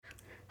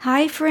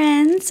Hi,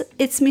 friends.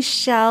 It's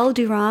Michelle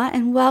Durant,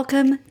 and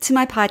welcome to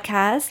my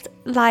podcast,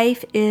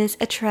 Life is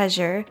a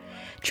Treasure,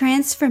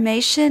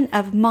 transformation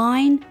of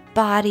mind,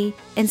 body,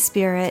 and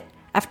spirit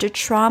after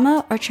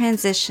trauma or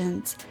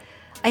transitions.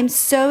 I'm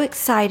so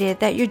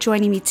excited that you're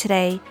joining me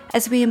today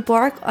as we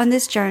embark on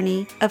this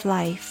journey of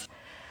life.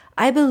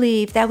 I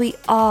believe that we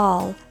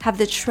all have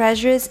the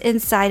treasures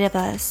inside of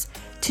us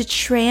to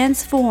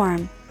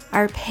transform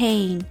our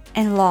pain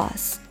and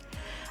loss.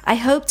 I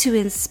hope to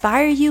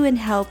inspire you and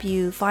help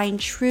you find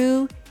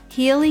true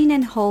healing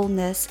and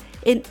wholeness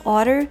in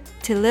order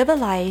to live a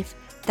life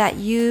that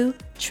you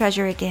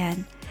treasure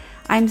again.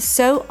 I'm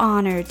so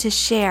honored to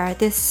share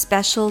this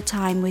special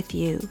time with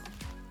you.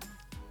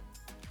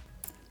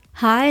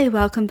 Hi,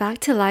 welcome back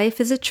to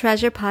Life is a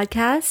Treasure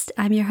podcast.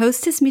 I'm your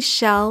hostess,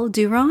 Michelle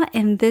Durant,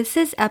 and this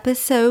is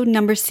episode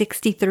number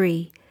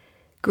 63,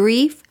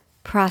 Grief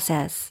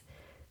Process,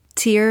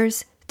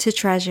 Tears to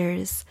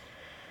Treasures.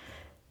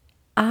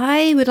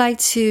 I would like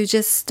to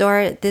just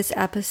start this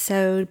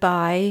episode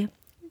by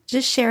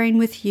just sharing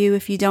with you,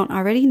 if you don't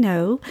already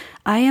know,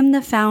 I am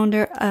the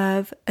founder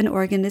of an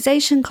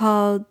organization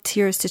called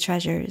Tears to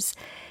Treasures.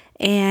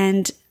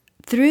 And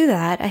through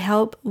that, I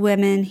help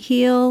women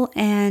heal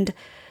and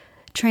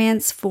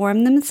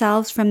transform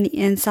themselves from the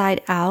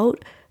inside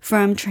out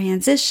from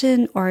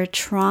transition or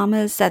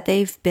traumas that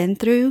they've been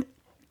through.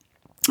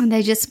 And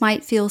they just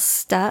might feel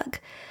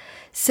stuck.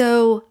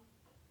 So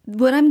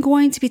what I'm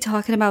going to be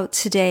talking about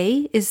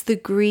today is the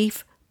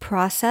grief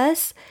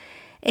process,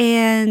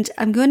 and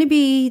I'm going to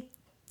be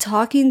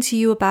talking to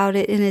you about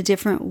it in a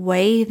different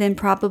way than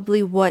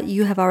probably what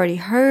you have already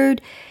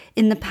heard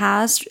in the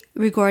past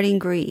regarding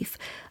grief,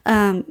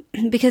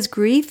 because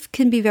grief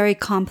can be very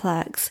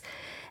complex,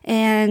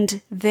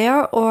 and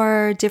there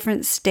are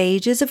different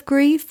stages of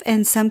grief,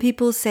 and some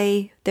people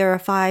say there are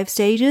 5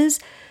 stages,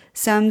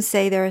 some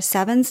say there are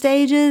 7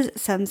 stages,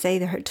 some say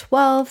there are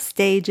 12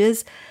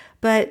 stages,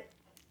 but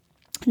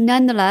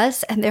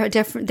nonetheless, and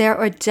there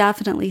are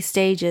definitely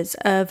stages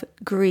of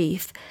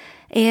grief,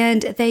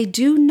 and they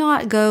do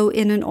not go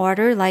in an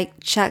order like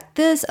check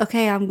this.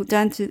 Okay, I'm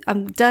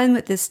done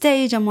with this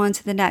stage. I'm on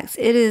to the next.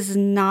 It is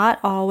not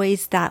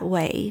always that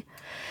way.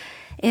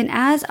 And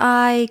as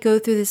I go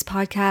through this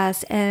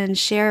podcast and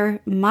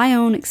share my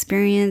own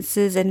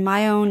experiences and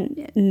my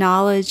own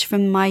knowledge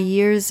from my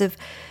years of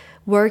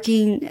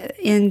working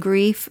in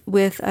grief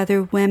with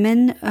other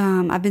women,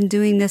 I've been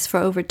doing this for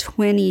over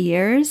 20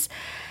 years.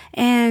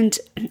 And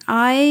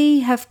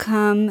I have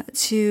come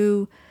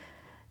to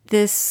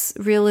this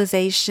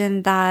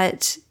realization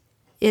that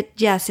it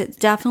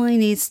definitely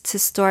needs to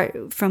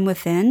start from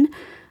within,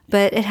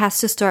 but it has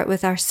to start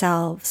with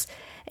ourselves.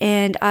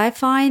 And I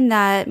find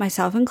that,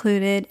 myself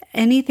included,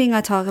 anything I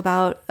talk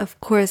about, of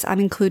course, I'm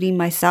including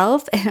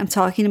myself, and I'm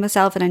talking to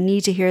myself, and I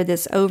need to hear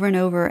this over and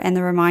over and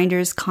the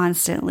reminders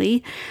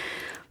constantly.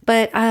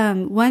 But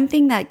one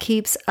thing that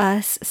keeps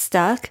us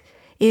stuck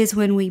is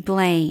when we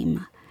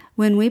blame.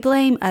 When we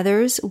blame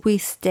others, we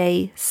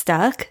stay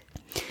stuck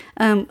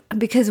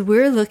because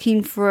we're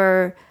looking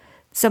for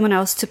someone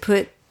else to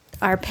put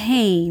our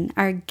pain,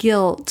 our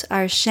guilt,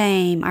 our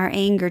shame, our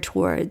anger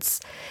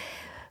towards.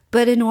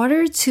 But in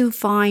order to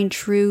find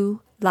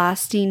true,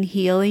 lasting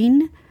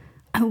healing,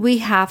 we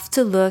have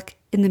to look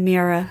in the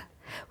mirror.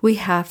 We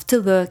have to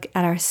look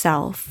at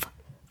ourselves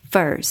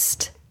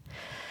first.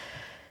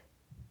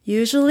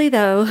 Usually,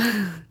 though,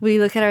 we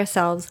look at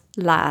ourselves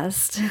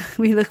last.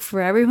 We look for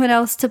everyone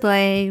else to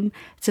blame,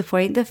 to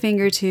point the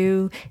finger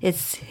to.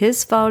 It's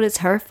his fault, it's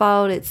her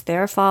fault, it's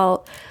their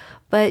fault.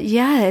 But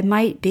yeah, it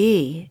might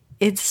be,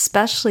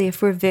 especially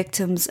if we're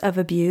victims of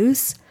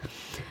abuse.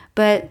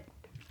 But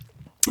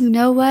you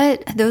know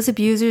what? Those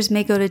abusers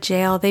may go to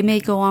jail. They may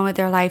go on with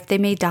their life. They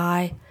may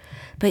die.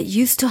 But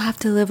you still have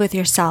to live with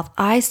yourself.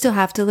 I still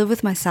have to live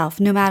with myself,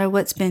 no matter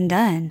what's been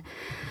done.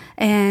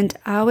 And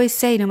I always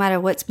say, no matter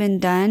what's been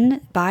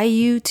done by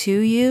you, to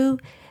you,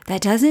 that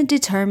doesn't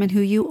determine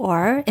who you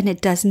are, and it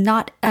does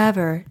not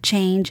ever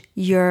change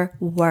your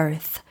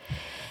worth.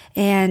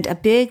 And a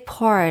big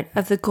part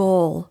of the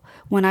goal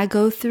when I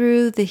go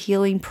through the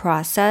healing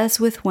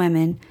process with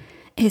women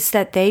is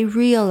that they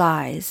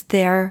realize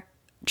their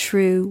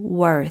true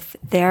worth,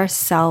 their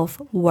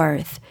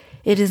self-worth.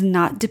 It is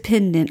not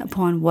dependent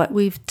upon what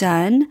we've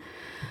done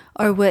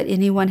or what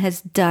anyone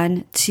has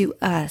done to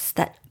us.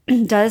 That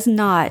does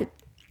not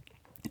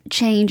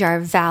change our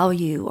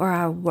value or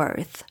our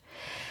worth.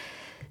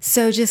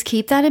 So just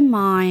keep that in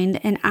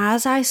mind. And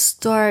as I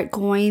start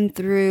going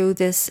through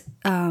this,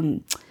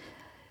 I'm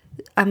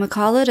going to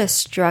call it a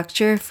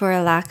structure for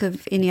a lack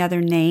of any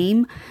other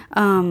name.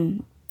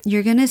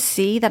 You're going to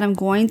see that I'm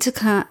going to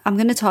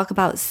talk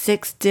about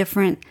 6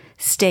 different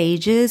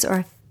stages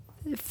or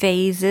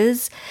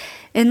phases.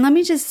 And let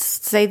me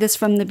just say this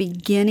from the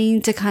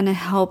beginning to kind of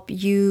help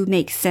you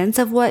make sense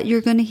of what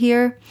you're going to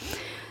hear.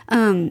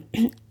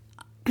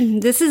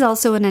 This is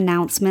also an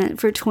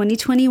announcement for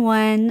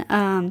 2021.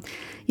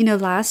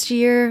 Last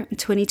year,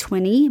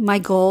 2020, my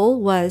goal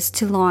was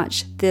to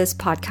launch this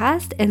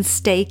podcast and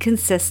stay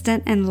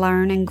consistent and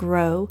learn and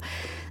grow.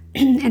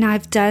 and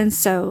I've done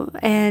so.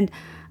 And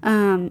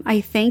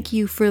I thank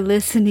you for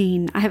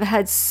listening. I have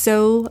had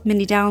so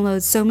many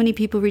downloads, so many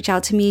people reach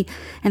out to me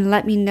and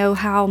let me know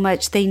how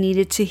much they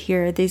needed to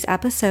hear these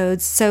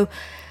episodes. So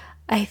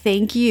I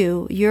thank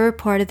you. You're a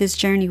part of this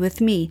journey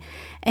with me.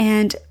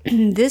 And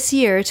this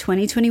year,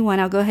 2021,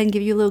 I'll go ahead and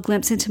give you a little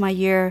glimpse into my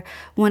year.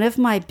 One of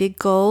my big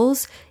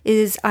goals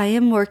is I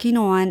am working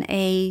on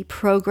a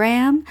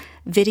program,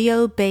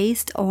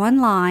 video-based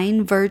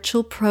online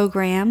virtual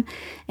program,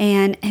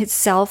 and it's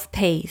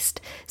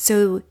self-paced.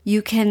 So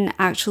you can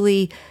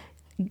actually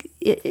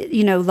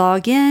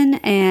log in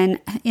and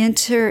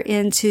enter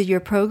into your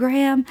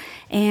program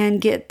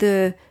and get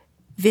the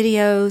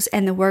videos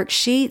and the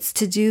worksheets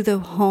to do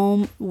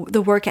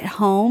the work at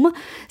home.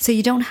 So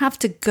you don't have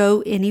to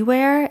go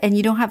anywhere and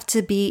you don't have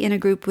to be in a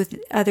group with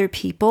other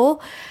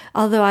people.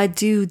 Although I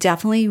do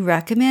definitely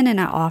recommend and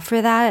I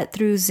offer that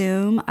through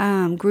Zoom,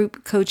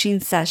 group coaching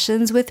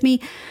sessions with me.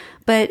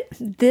 But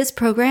this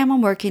program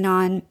I'm working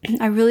on,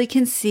 I really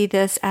can see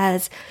this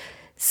as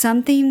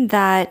something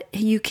that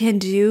you can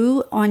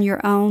do on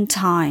your own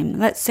time.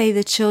 Let's say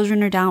the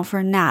children are down for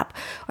a nap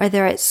or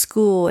they're at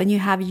school and you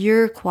have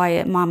your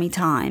quiet mommy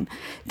time.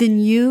 Then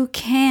you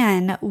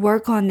can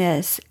work on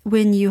this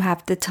when you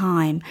have the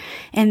time.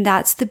 And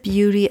that's the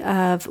beauty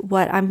of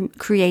what I'm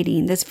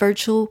creating, this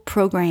virtual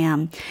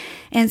program.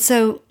 And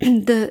so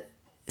the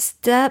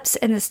steps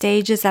and the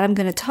stages that I'm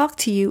going to talk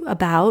to you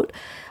about,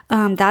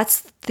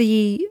 that's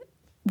the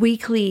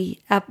weekly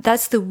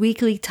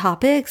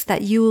topics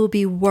that you will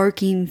be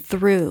working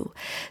through.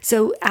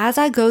 So as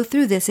I go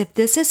through this, if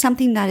this is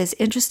something that is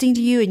interesting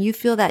to you and you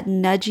feel that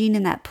nudging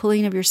and that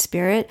pulling of your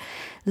spirit,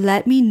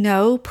 let me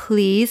know,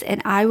 please,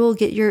 and I will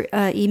get your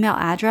email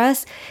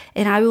address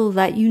and I will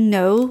let you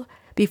know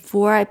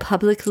before I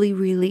publicly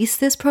release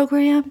this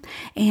program.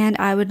 And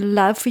I would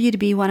love for you to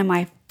be one of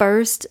my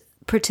first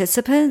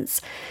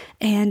participants.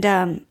 And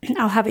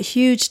I'll have a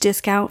huge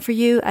discount for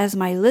you as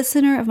my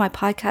listener of my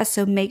podcast.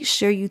 So make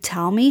sure you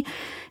tell me,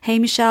 hey,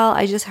 Michelle,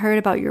 I just heard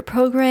about your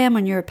program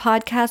on your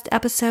podcast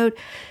episode.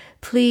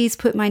 Please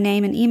put my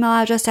name and email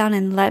address down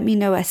and let me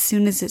know as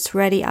soon as it's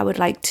ready. I would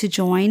like to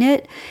join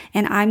it.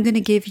 And I'm going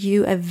to give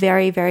you a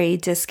very, very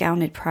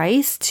discounted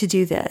price to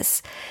do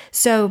this.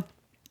 So,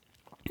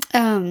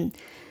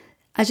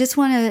 I just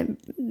want to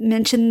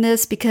mention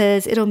this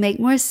because it'll make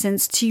more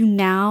sense to you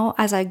now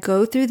as I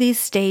go through these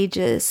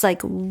stages,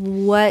 like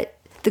what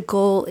the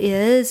goal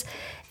is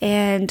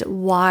and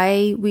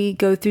why we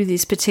go through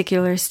these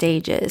particular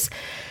stages.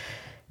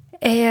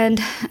 And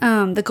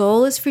the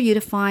goal is for you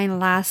to find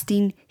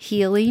lasting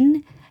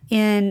healing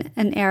in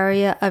an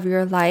area of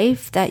your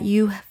life that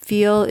you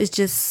feel is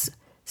just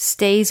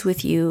stays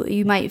with you.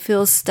 You might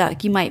feel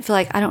stuck. You might feel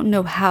like, I don't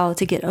know how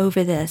to get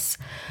over this,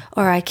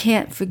 or I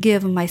can't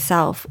forgive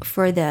myself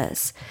for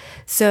this.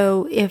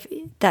 So if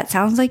that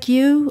sounds like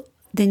you,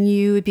 then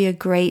you would be a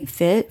great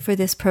fit for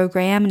this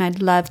program. And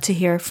I'd love to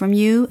hear from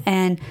you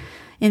and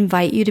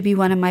invite you to be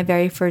one of my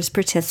very first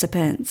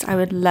participants. I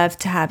would love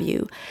to have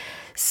you.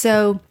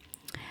 So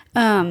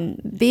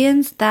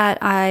being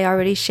that I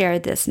already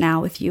shared this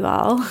now with you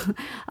all,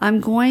 I'm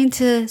going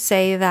to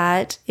say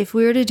that if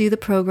we were to do the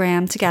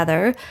program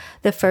together,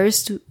 the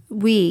first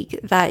week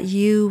that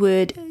you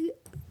would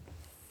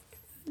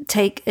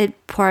take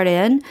it part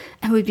in,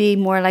 it would be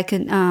more like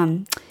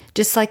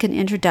just like an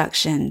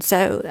introduction.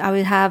 So I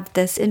would have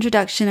this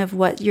introduction of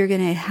what you're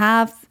going to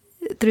have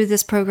through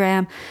this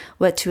program,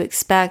 what to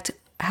expect,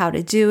 how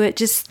to do it,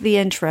 just the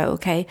intro,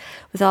 okay,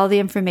 with all the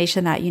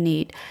information that you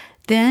need.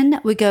 Then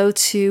we go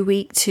to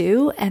week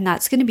 2, and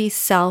that's going to be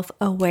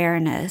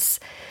self-awareness.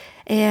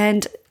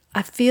 And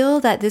I feel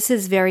that this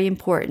is very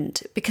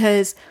important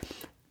because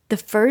the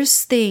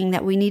first thing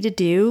that we need to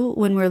do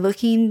when we're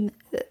looking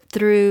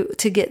through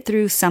to get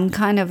through some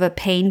kind of a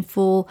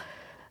painful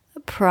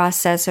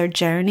process or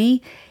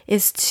journey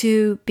is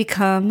to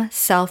become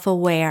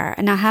self-aware.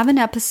 And I have an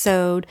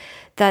episode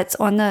that's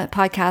on the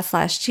podcast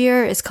last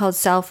year. It's called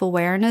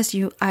Self-Awareness.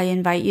 I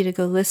invite you to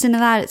go listen to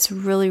that. It's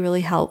really,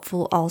 really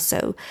helpful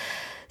also.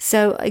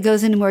 So it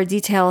goes into more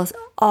details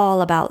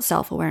all about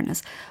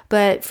self-awareness.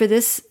 But for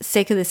this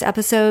sake of this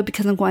episode,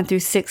 because I'm going through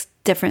 6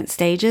 different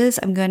stages,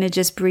 I'm going to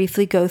just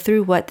briefly go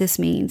through what this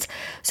means.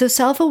 So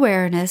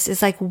self-awareness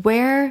is like,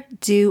 where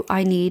do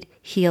I need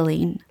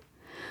healing?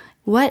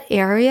 What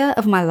area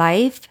of my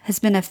life has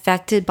been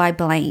affected by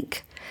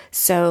blank?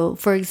 So,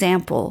 for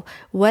example,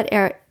 what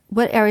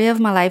area of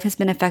my life has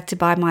been affected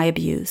by my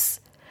abuse?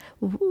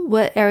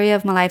 What area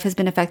of my life has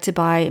been affected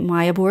by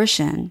my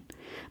abortion?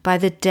 By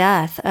the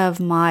death of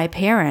my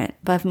parent,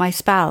 of my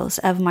spouse,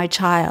 of my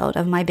child,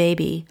 of my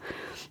baby,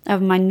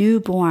 of my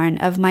newborn,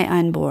 of my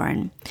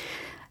unborn?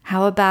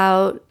 How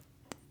about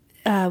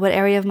what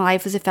area of my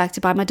life was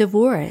affected by my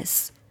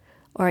divorce,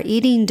 or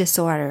eating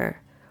disorder,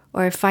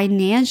 or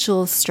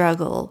financial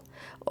struggle,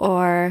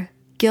 or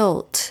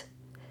guilt,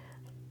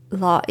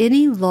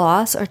 any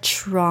loss or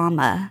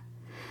trauma?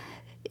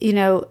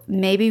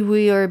 Maybe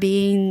we are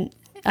being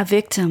a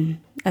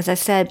victim, as I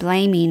said,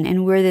 blaming,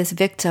 and we're this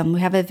victim. We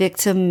have a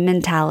victim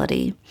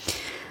mentality.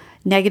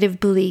 negative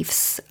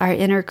beliefs, our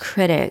inner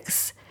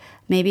critics,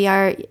 maybe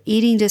our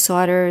eating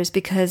disorders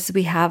because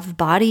we have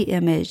body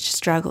image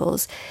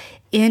struggles.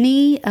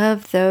 Any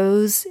of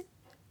those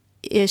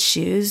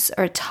issues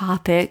or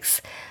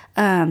topics,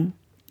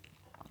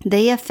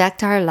 they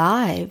affect our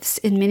lives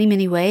in many,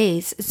 many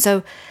ways.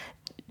 So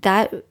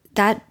that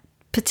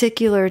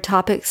particular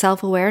topic,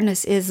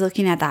 self-awareness, is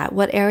looking at that.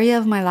 What area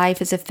of my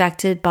life is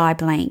affected by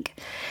blank?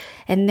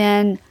 And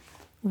then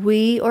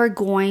we are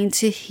going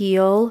to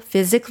heal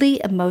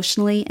physically,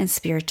 emotionally, and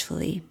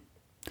spiritually.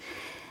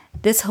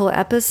 This whole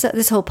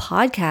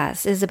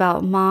podcast is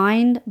about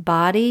mind,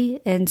 body,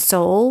 and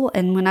soul.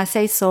 And when I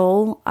say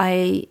soul,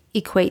 I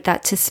equate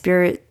that to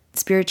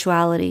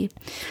spirituality.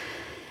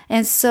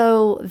 And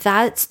so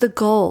that's the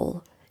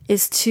goal,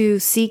 is to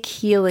seek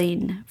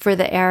healing for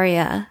the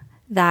area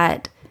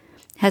that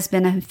has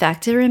been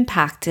affected or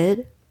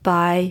impacted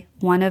by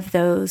one of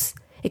those.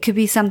 It could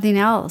be something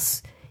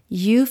else.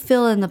 You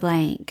fill in the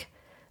blank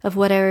of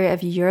what area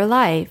of your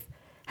life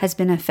has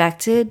been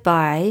affected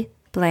by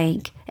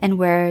blank, and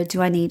where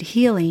do I need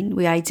healing?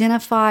 We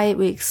identify,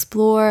 we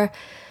explore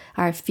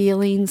our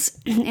feelings,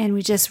 and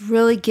we just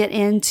really get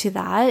into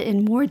that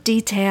in more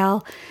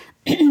detail,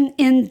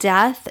 in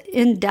depth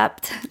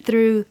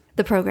through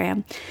the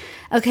program.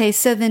 Okay,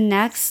 so the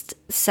next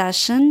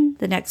session,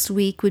 the next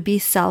week, would be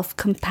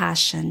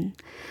self-compassion.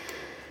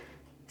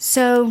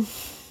 So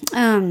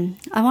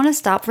I want to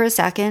stop for a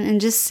second and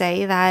just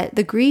say that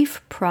the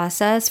grief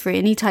process for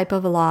any type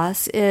of a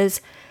loss is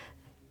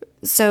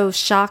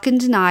shock and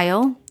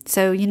denial.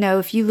 So,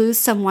 if you lose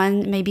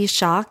someone, maybe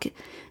shock,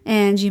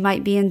 and you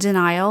might be in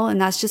denial, and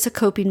that's just a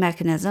coping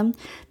mechanism.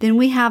 Then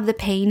we have the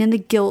pain and the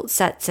guilt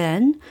sets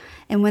in.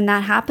 And when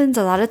that happens,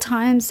 a lot of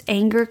times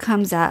anger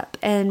comes up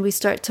and we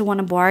start to want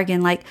to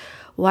bargain, like,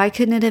 why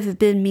couldn't it have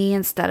been me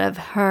instead of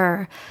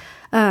her?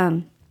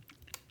 And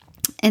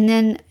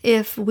then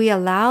if we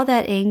allow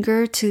that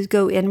anger to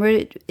go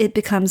inward, it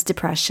becomes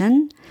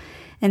depression.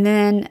 And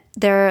then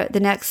the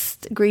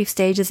next grief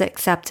stage is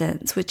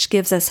acceptance, which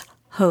gives us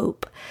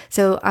hope.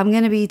 So I'm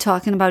going to be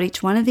talking about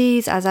each one of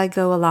these as I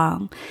go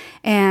along.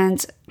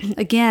 And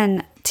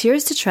again,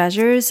 Tears to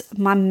Treasures,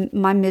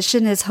 my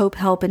mission is hope,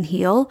 help, and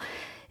heal,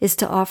 is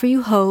to offer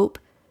you hope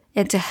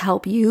and to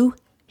help you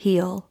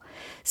heal.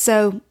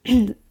 So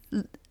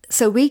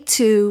week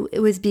 2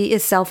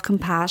 is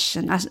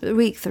self-compassion.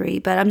 Week 3,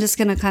 but I'm just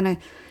going to kind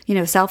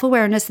of,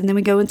 self-awareness, and then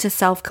we go into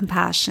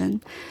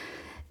self-compassion.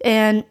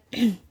 And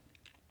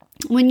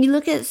when you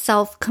look at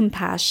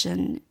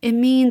self-compassion, it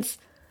means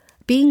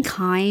being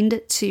kind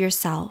to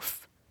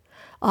yourself,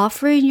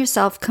 offering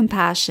yourself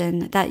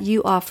compassion that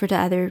you offer to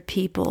other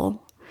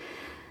people,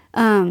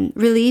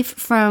 relief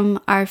from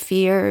our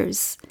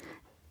fears,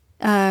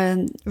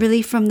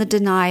 relief from the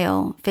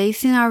denial,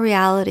 facing our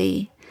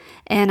reality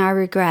and our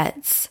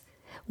regrets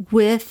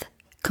with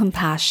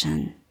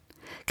compassion.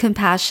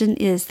 Compassion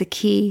is the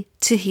key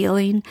to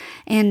healing.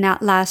 And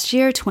last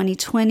year,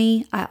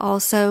 2020, I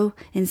also,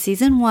 in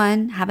season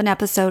 1, have an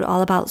episode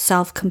all about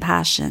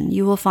self-compassion.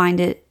 You will find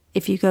it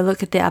if you go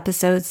look at the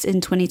episodes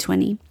in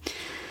 2020.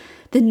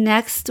 The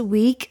next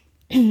week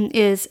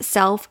is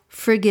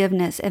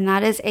self-forgiveness, and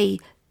that is a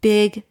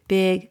big,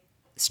 big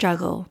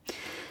struggle.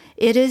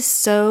 It is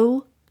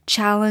so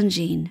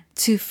challenging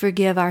to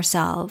forgive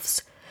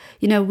ourselves.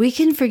 We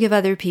can forgive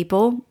other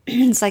people.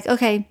 It's like,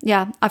 okay,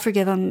 yeah, I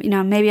forgive them.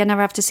 Maybe I never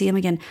have to see them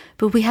again.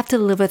 But we have to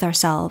live with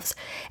ourselves.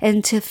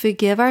 And to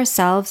forgive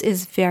ourselves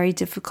is very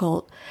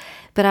difficult.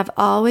 But I've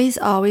always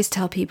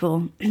tell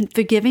people,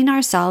 forgiving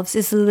ourselves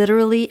is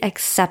literally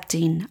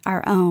accepting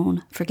our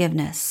own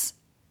forgiveness.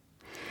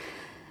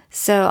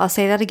 So I'll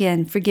say that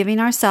again. Forgiving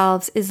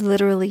ourselves is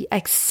literally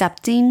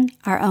accepting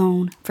our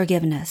own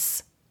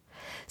forgiveness.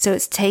 So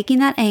it's taking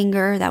that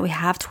anger that we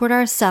have toward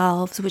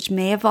ourselves, which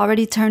may have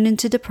already turned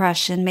into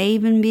depression, may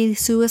even be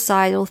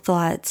suicidal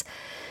thoughts.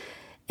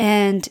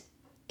 And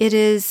it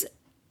is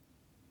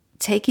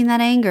taking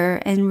that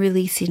anger and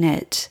releasing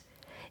it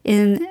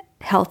in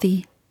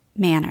healthy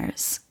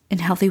manners, in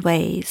healthy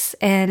ways.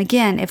 And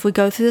again, if we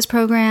go through this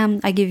program,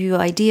 I give you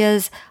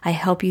ideas, I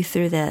help you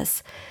through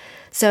this.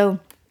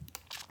 So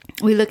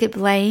we look at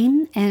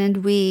blame and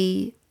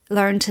we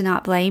learn to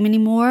not blame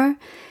anymore.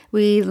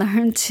 We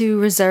learn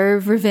to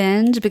reserve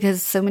revenge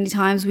because so many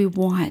times we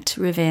want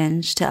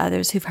revenge to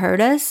others who've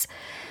hurt us.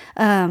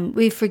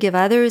 We forgive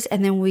others,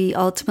 and then we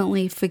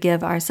ultimately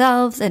forgive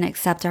ourselves and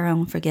accept our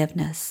own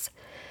forgiveness.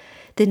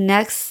 The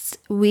next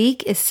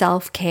week is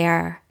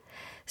self-care.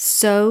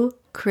 So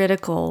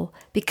critical,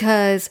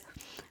 because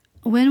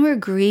when we're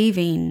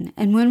grieving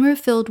and when we're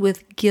filled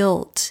with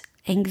guilt,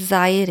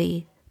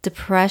 anxiety,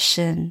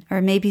 depression,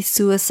 or maybe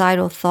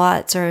suicidal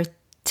thoughts or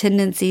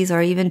tendencies,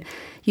 or even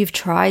you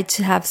tried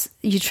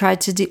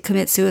to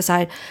commit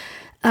suicide,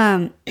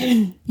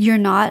 you're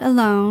not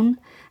alone,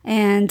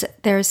 and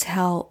there's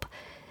help.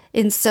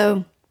 And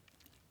so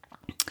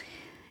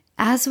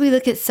as we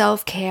look at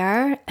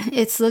self-care,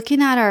 it's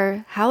looking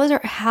at how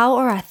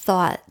are our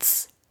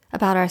thoughts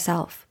about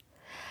ourselves?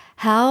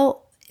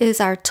 How is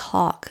our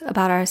talk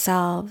about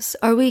ourselves?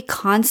 Are we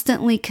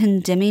constantly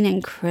condemning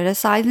and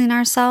criticizing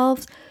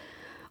ourselves?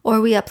 Or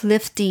are we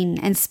uplifting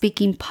and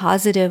speaking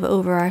positive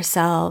over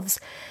ourselves?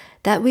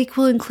 That week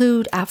will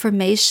include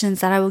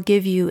affirmations that I will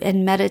give you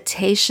and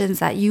meditations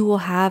that you will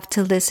have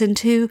to listen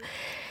to.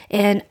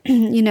 And,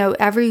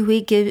 every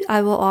week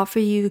I will offer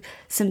you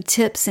some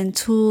tips and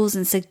tools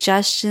and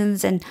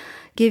suggestions and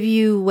give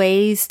you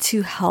ways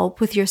to help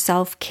with your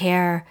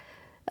self-care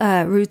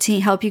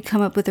routine, help you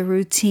come up with a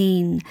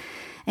routine,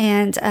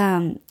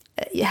 and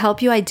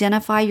help you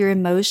identify your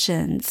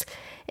emotions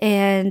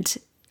and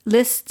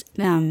list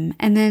them,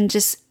 and then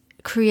just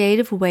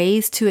creative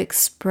ways to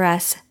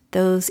express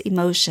those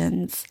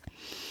emotions.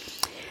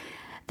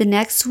 The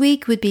next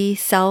week would be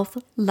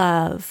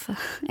self-love.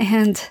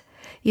 And,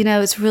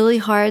 it's really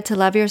hard to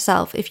love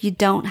yourself if you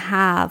don't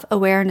have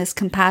awareness,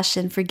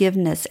 compassion,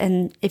 forgiveness,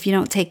 and if you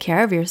don't take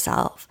care of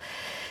yourself.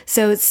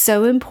 So it's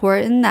so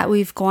important that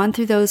we've gone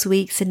through those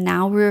weeks and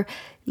now we're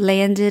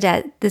landed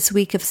at this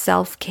week of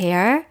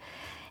self-care.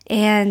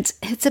 And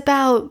it's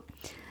about,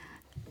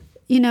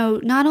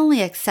 not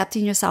only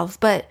accepting yourself,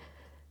 but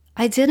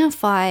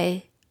identify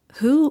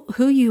who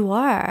you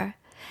are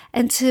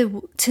and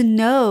to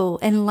know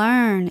and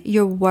learn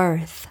your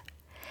worth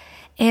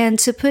and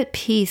to put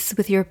peace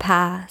with your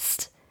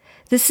past.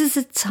 This is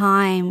a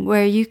time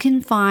where you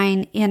can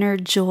find inner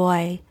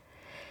joy,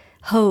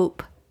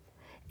 hope.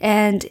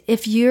 And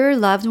if your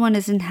loved one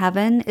is in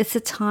heaven, it's a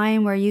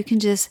time where you can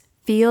just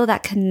feel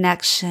that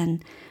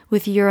connection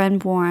with your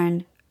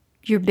unborn,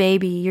 your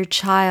baby, your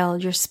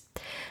child,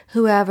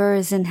 whoever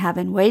is in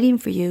heaven waiting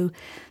for you.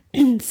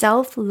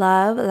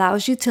 Self-love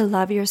allows you to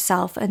love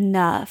yourself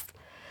enough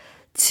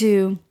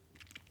to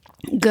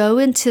go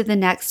into the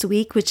next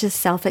week, which is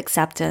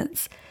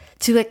self-acceptance,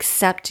 to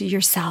accept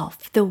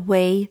yourself the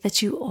way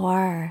that you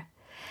are.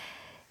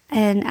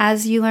 And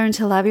as you learn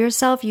to love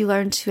yourself, you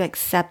learn to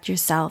accept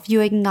yourself.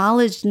 You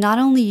acknowledge not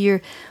only your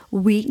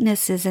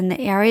weaknesses and the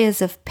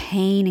areas of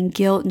pain and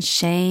guilt and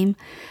shame,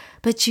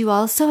 but you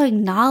also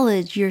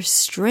acknowledge your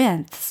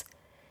strengths.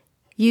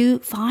 You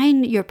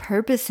find your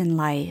purpose in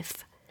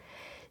life.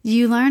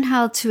 You learn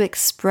how to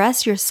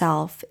express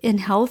yourself in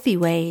healthy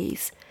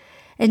ways.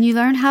 And you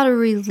learn how to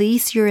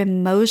release your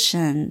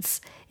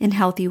emotions in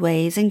healthy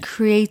ways and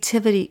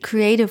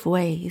creative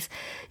ways.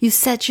 You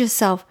set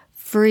yourself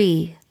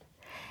free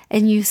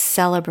and you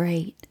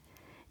celebrate.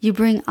 You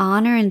bring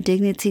honor and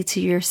dignity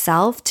to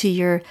yourself, to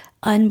your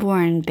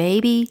unborn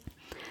baby,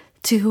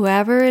 to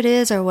whoever it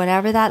is or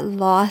whatever that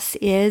loss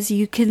is.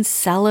 You can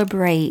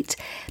celebrate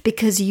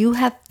because you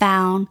have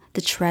found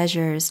the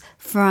treasures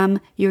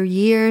from your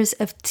years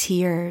of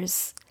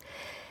tears.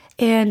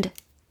 And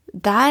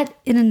that,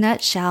 in a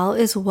nutshell,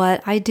 is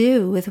what I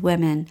do with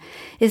women,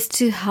 is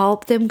to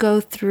help them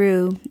go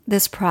through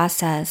this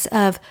process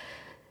of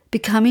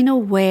becoming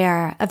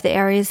aware of the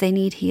areas they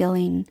need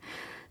healing,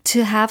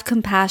 to have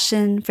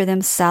compassion for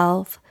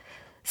themselves,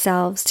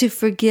 to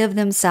forgive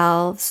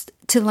themselves,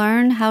 to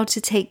learn how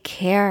to take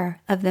care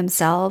of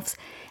themselves,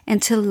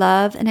 and to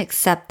love and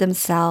accept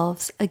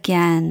themselves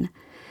again,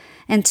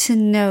 and to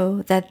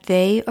know that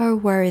they are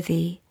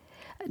worthy.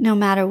 No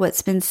matter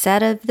what's been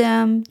said of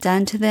them,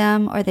 done to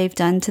them, or they've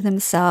done to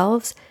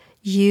themselves,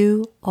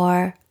 you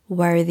are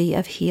worthy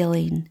of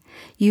healing.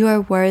 You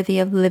are worthy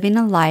of living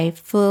a life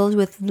filled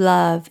with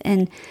love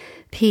and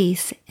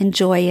peace and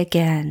joy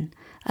again.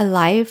 A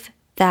life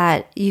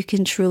that you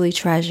can truly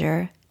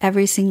treasure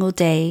every single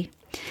day.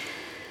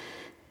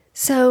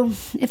 So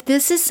if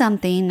this is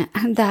something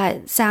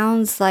that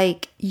sounds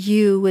like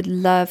you would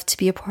love to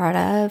be a part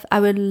of, I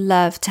would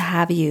love to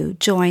have you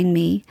join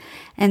me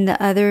and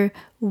the other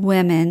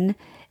women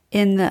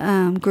in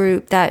the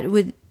group that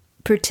would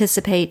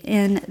participate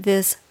in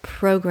this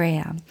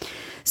program.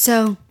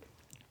 So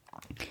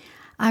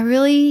I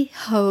really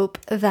hope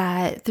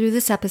that through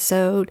this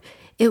episode,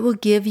 it will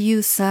give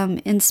you some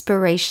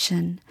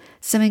inspiration,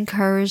 some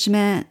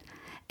encouragement,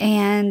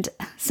 and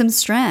some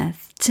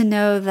strength to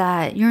know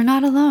that you're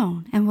not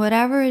alone. And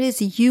whatever it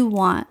is you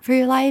want for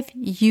your life,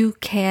 you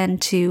can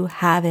too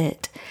have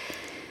it.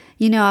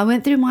 I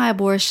went through my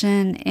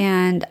abortion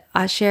and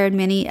I shared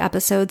many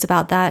episodes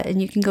about that,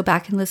 and you can go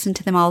back and listen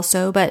to them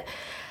also. But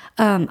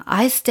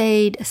I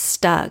stayed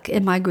stuck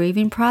in my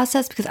grieving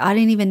process because I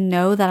didn't even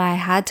know that I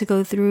had to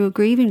go through a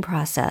grieving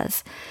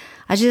process.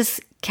 I just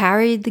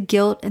carried the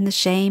guilt and the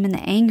shame and the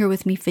anger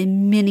with me for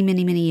many,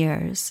 many, many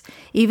years,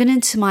 even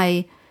into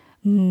my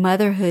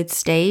motherhood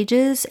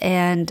stages,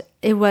 and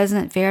it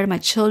wasn't fair to my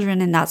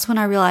children. And that's when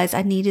I realized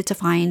I needed to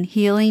find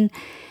healing,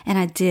 and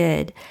I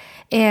did.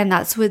 And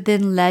that's what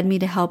then led me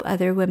to help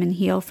other women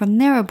heal from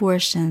their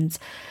abortions.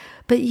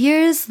 But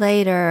years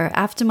later,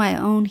 after my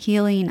own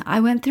healing, I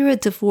went through a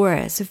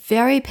divorce, a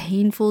very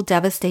painful,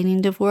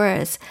 devastating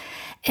divorce.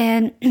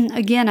 And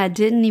again, I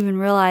didn't even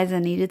realize I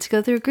needed to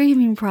go through a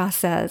grieving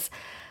process.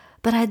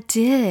 But I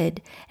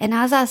did. And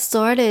as I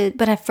started,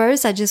 but at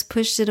first I just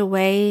pushed it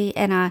away,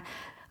 and I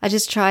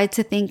just tried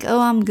to think, oh,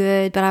 I'm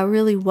good, but I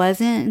really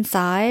wasn't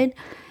inside.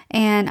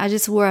 And I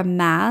just wore a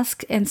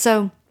mask. And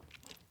so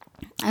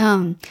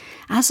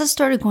As I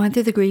started going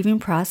through the grieving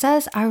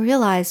process, I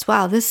realized,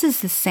 wow, this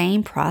is the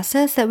same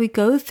process that we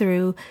go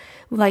through,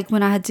 like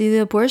when I do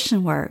the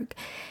abortion work.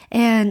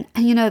 And,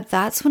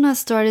 that's when I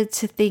started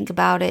to think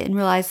about it and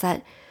realize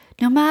that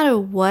no matter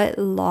what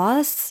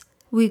loss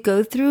we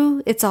go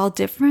through, it's all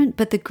different,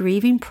 but the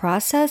grieving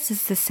process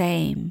is the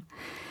same.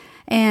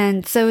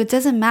 And so it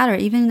doesn't matter,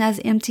 even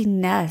as empty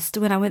nest,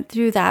 when I went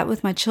through that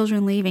with my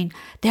children leaving,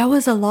 there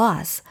was a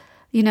loss.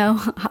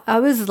 I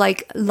was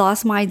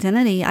lost my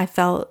identity, I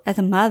felt, as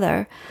a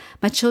mother.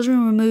 My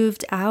children were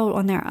moved out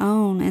on their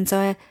own. And so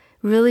I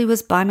really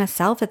was by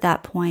myself at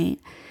that point.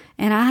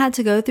 And I had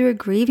to go through a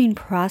grieving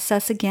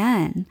process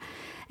again.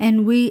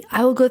 And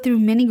I will go through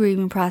many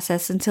grieving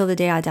processes until the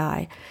day I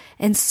die.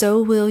 And so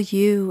will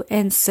you.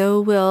 And so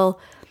will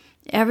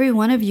every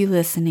one of you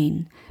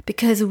listening.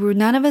 Because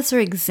none of us are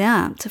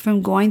exempt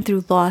from going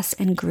through loss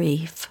and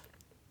grief.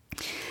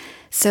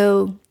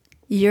 So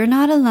you're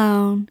not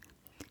alone.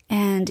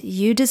 And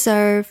you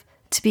deserve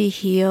to be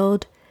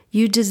healed.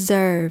 You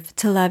deserve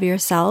to love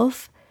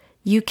yourself.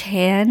 You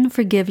can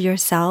forgive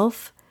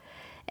yourself.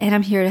 And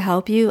I'm here to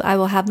help you. I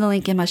will have the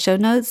link in my show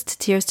notes to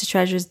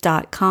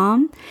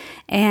tearstotreasures.com.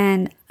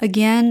 And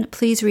again,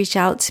 please reach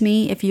out to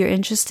me if you're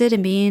interested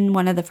in being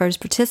one of the first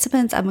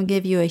participants. I'm going to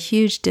give you a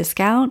huge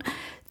discount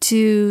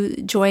to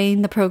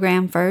join the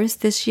program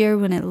first this year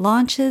when it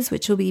launches,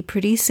 which will be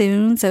pretty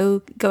soon.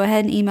 So go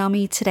ahead and email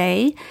me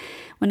today.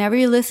 Whenever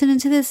you're listening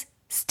to this,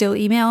 still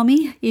email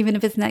me, even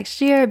if it's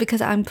next year,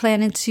 because I'm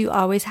planning to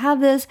always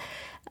have this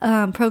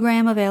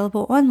program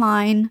available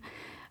online,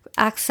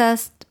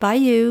 accessed by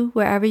you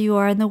wherever you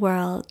are in the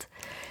world.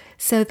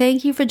 So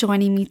thank you for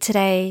joining me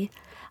today.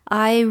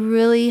 I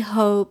really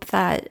hope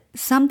that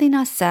something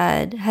I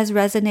said has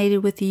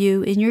resonated with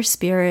you in your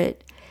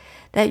spirit,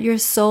 that your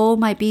soul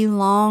might be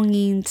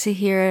longing to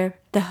hear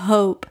the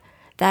hope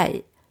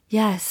that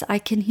yes, I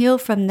can heal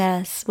from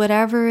this.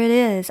 Whatever it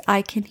is,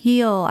 I can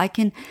heal. I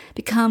can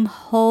become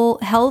whole,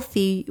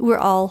 healthy. We're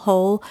all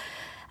whole,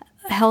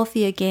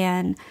 healthy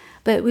again.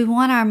 But we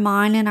want our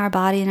mind and our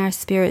body and our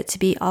spirit to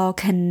be all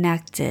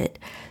connected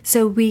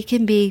so we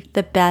can be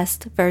the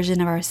best version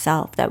of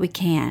ourselves that we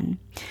can.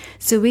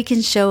 So we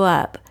can show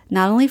up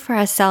not only for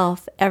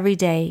ourselves every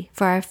day,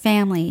 for our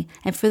family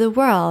and for the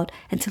world,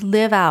 and to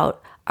live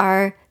out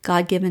our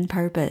God-given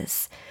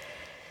purpose.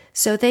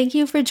 So thank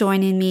you for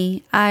joining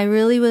me. I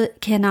really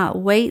cannot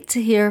wait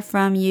to hear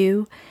from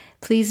you.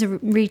 Please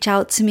reach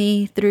out to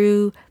me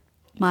through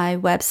my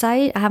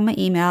website. I have my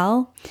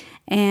email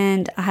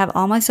and I have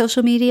all my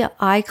social media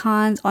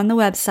icons on the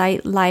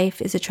website,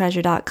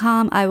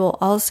 lifeisatreasure.com. I will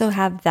also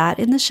have that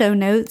in the show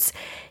notes.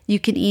 You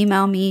can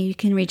email me. You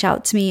can reach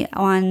out to me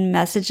on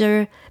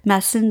Messenger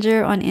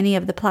on any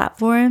of the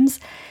platforms.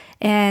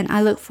 And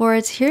I look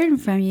forward to hearing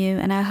from you.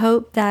 And I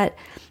hope that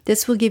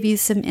this will give you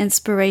some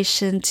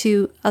inspiration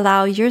to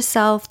allow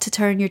yourself to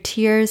turn your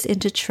tears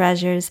into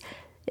treasures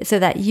so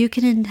that you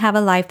can have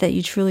a life that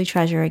you truly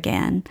treasure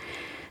again.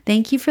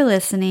 Thank you for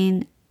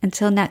listening.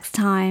 Until next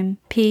time,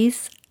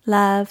 peace,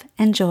 love,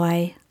 and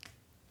joy.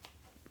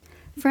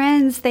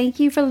 Friends, thank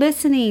you for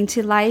listening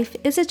to Life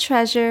is a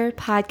Treasure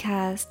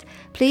podcast.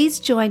 Please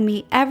join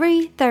me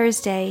every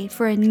Thursday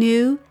for a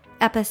new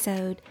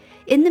episode.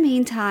 In the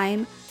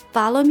meantime,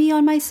 follow me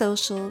on my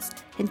socials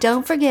and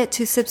don't forget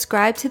to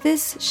subscribe to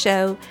this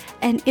show,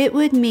 and it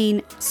would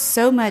mean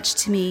so much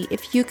to me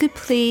if you could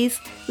please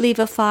leave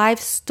a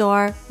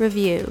 5-star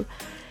review.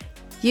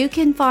 You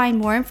can find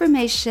more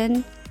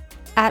information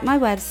at my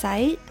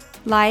website,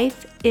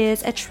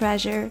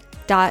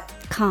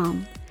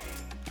 lifeisatreasure.com.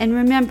 And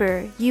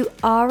remember, you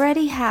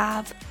already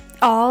have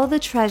all the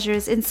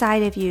treasures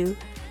inside of you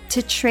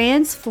to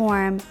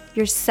transform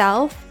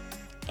yourself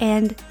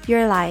and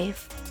your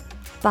life.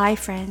 Bye,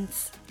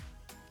 friends.